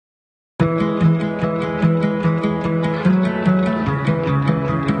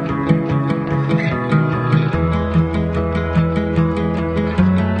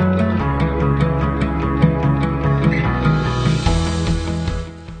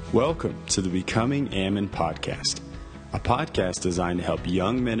Welcome to the Becoming Ammon podcast, a podcast designed to help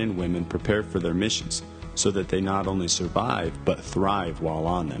young men and women prepare for their missions so that they not only survive, but thrive while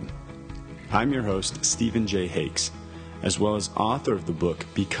on them. I'm your host, Stephen J. Hakes, as well as author of the book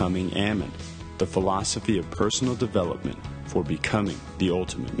Becoming Ammon, the philosophy of personal development for becoming the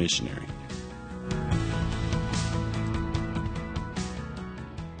ultimate missionary.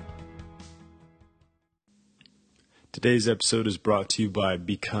 Today's episode is brought to you by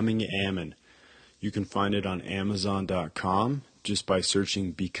Becoming Ammon. You can find it on Amazon.com just by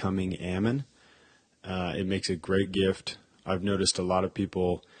searching Becoming Ammon. It makes a great gift. I've noticed a lot of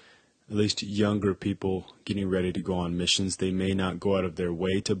people, at least younger people, getting ready to go on missions. They may not go out of their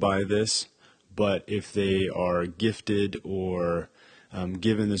way to buy this, but if they are gifted or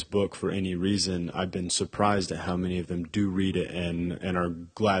given this book for any reason, I've been surprised at how many of them do read it and are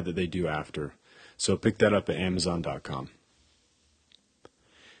glad that they do after. So pick that up at Amazon.com.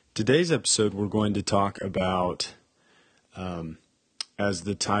 Today's episode, we're going to talk about, as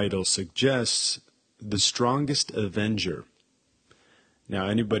the title suggests, the Strongest Avenger. Now,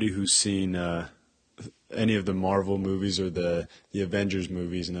 anybody who's seen any of the Marvel movies or the Avengers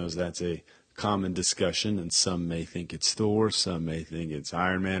movies knows that's a common discussion, and some may think it's Thor, some may think it's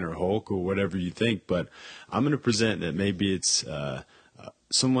Iron Man or Hulk or whatever you think, but I'm going to present that maybe it's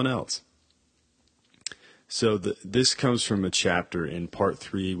someone else. So this comes from a chapter in part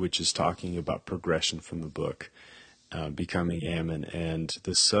 3, which is talking about progression from the book, Becoming Ammon, and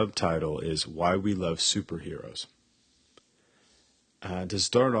the subtitle is Why We Love Superheroes. To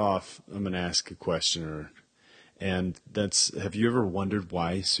start off, I'm going to ask a question, and that's, have you ever wondered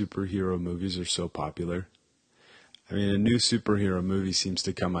why superhero movies are so popular? I mean, a new superhero movie seems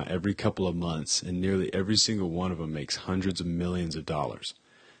to come out every couple of months, and nearly every single one of them makes hundreds of millions of dollars.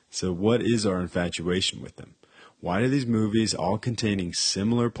 So what is our infatuation with them? Why do these movies, all containing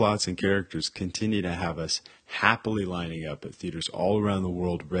similar plots and characters, continue to have us happily lining up at theaters all around the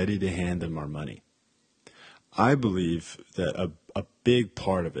world ready to hand them our money? I believe that a big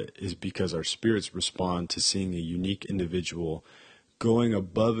part of it is because our spirits respond to seeing a unique individual going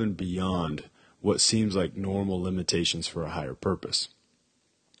above and beyond what seems like normal limitations for a higher purpose.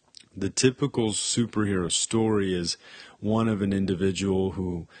 The typical superhero story is one of an individual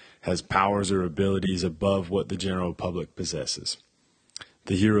who has powers or abilities above what the general public possesses.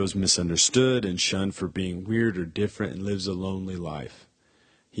 The hero is misunderstood and shunned for being weird or different and lives a lonely life.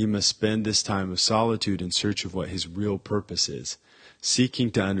 He must spend this time of solitude in search of what his real purpose is, seeking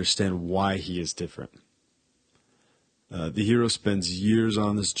to understand why he is different. The hero spends years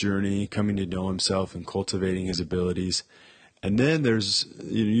on this journey, coming to know himself and cultivating his abilities. And then there's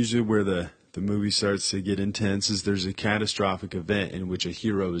usually where the movie starts to get intense is there's a catastrophic event in which a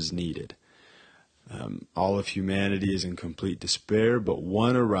hero is needed. All of humanity is in complete despair, but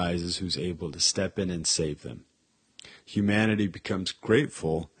one arises who's able to step in and save them. Humanity becomes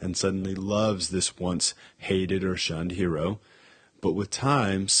grateful and suddenly loves this once hated or shunned hero. But with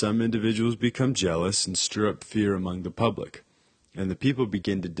time, some individuals become jealous and stir up fear among the public, and the people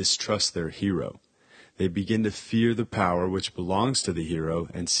begin to distrust their hero. They begin to fear the power which belongs to the hero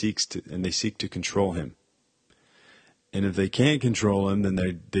and they seek to control him. And if they can't control him, then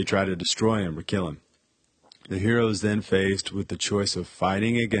they try to destroy him or kill him. The hero is then faced with the choice of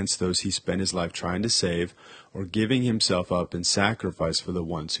fighting against those he spent his life trying to save or giving himself up in sacrifice for the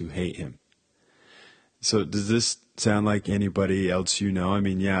ones who hate him. So does this sound like anybody else you know? I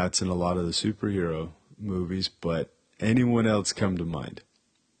mean, yeah, it's in a lot of the superhero movies, but anyone else come to mind?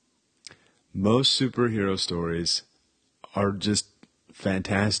 Most superhero stories are just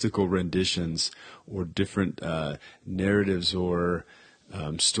fantastical renditions or different narratives or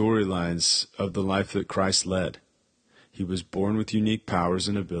storylines of the life that Christ led. He was born with unique powers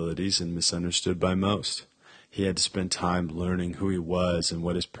and abilities and misunderstood by most. He had to spend time learning who he was and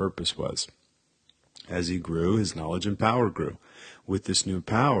what his purpose was. As he grew, his knowledge and power grew. With this new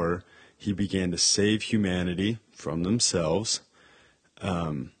power, he began to save humanity from themselves.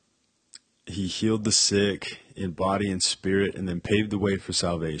 He healed the sick in body and spirit and then paved the way for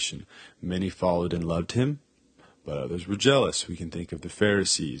salvation. Many followed and loved him, but others were jealous. We can think of the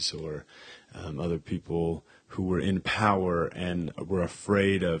Pharisees or other people who were in power and were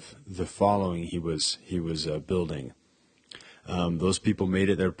afraid of the following he was building. Those people made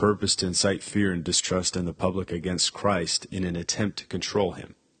it their purpose to incite fear and distrust in the public against Christ in an attempt to control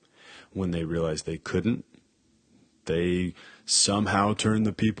him. When they realized they couldn't, they somehow turned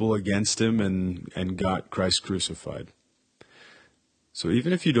the people against him and got Christ crucified. So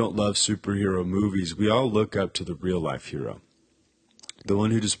even if you don't love superhero movies, we all look up to the real life hero. the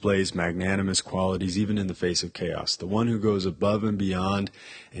one who displays magnanimous qualities even in the face of chaos, the one who goes above and beyond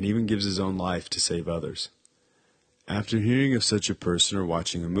and even gives his own life to save others. After hearing of such a person or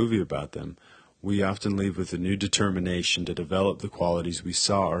watching a movie about them, we often leave with a new determination to develop the qualities we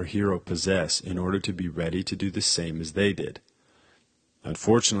saw our hero possess in order to be ready to do the same as they did.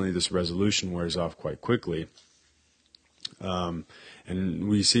 Unfortunately, this resolution wears off quite quickly, and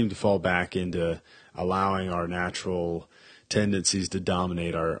we seem to fall back into allowing our natural tendencies to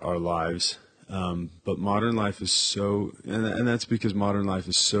dominate our lives. But modern life is so, and that's because modern life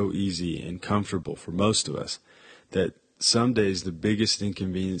is so easy and comfortable for most of us, that some days the biggest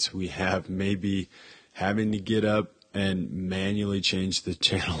inconvenience we have may be having to get up and manually change the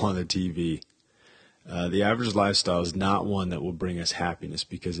channel on the TV. The average lifestyle is not one that will bring us happiness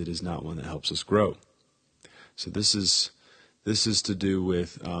because it is not one that helps us grow. So this is to do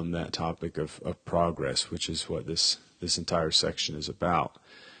with that topic of progress, which is what this entire section is about.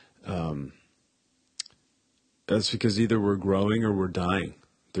 That's because either we're growing or we're dying.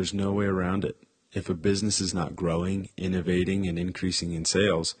 There's no way around it. If a business is not growing, innovating, and increasing in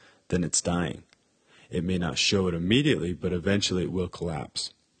sales, then it's dying. It may not show it immediately, but eventually it will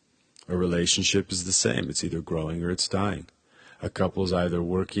collapse. A relationship is the same. It's either growing or it's dying. A couple is either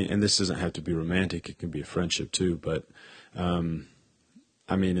working, and this doesn't have to be romantic. It can be a friendship too, but in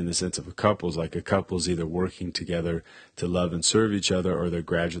the sense of a couple is either working together to love and serve each other, or they're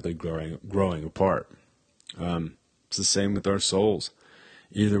gradually growing apart. It's the same with our souls.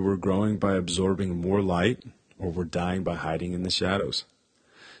 Either we're growing by absorbing more light, or we're dying by hiding in the shadows.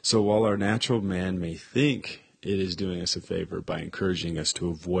 So while our natural man may think it is doing us a favor by encouraging us to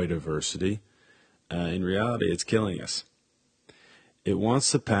avoid adversity, in reality it's killing us. It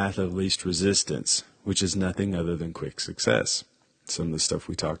wants the path of least resistance, which is nothing other than quick success. Some of the stuff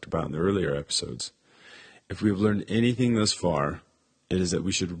we talked about in the earlier episodes. If we've learned anything thus far, it is that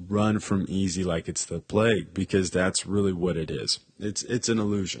we should run from easy like it's the plague, because that's really what it is. It's an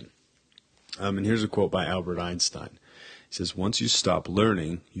illusion. And here's a quote by Albert Einstein. He says, "Once you stop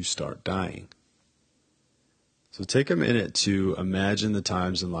learning, you start dying." So take a minute to imagine the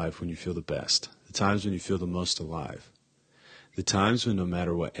times in life when you feel the best, the times when you feel the most alive, the times when no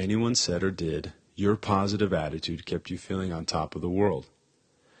matter what anyone said or did, your positive attitude kept you feeling on top of the world.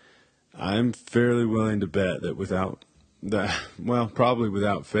 I'm fairly willing to bet that probably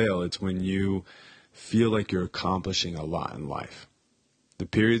without fail, it's when you feel like you're accomplishing a lot in life. The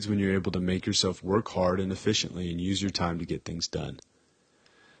periods when you're able to make yourself work hard and efficiently and use your time to get things done.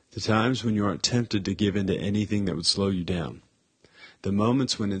 The times when you aren't tempted to give in to anything that would slow you down. The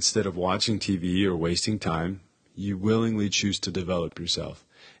moments when instead of watching TV or wasting time, you willingly choose to develop yourself,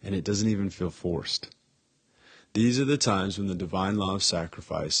 and it doesn't even feel forced. These are the times when the divine law of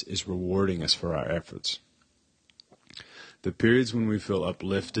sacrifice is rewarding us for our efforts. The periods when we feel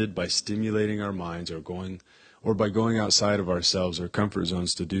uplifted by stimulating our minds or by going outside of ourselves or comfort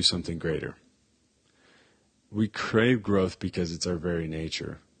zones to do something greater. We crave growth because it's our very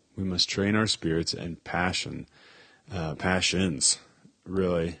nature. We must train our spirits and passions,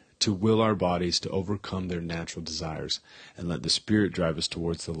 really, to will our bodies to overcome their natural desires and let the Spirit drive us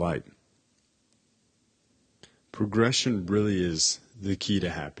towards the light. Progression really is the key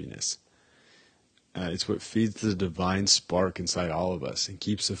to happiness. It's what feeds the divine spark inside all of us and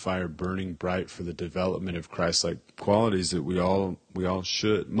keeps the fire burning bright for the development of Christ-like qualities that we all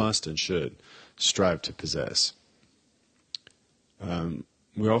must and should strive to possess.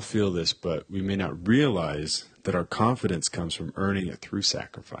 We all feel this, but we may not realize that our confidence comes from earning it through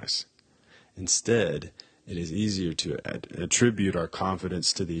sacrifice. Instead, it is easier to attribute our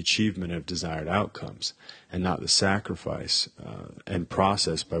confidence to the achievement of desired outcomes and not the sacrifice and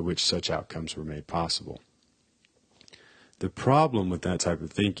process by which such outcomes were made possible. The problem with that type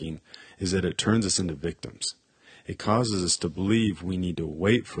of thinking is that it turns us into victims. It causes us to believe we need to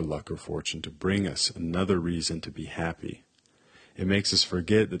wait for luck or fortune to bring us another reason to be happy. It makes us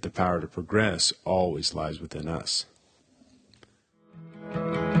forget that the power to progress always lies within us.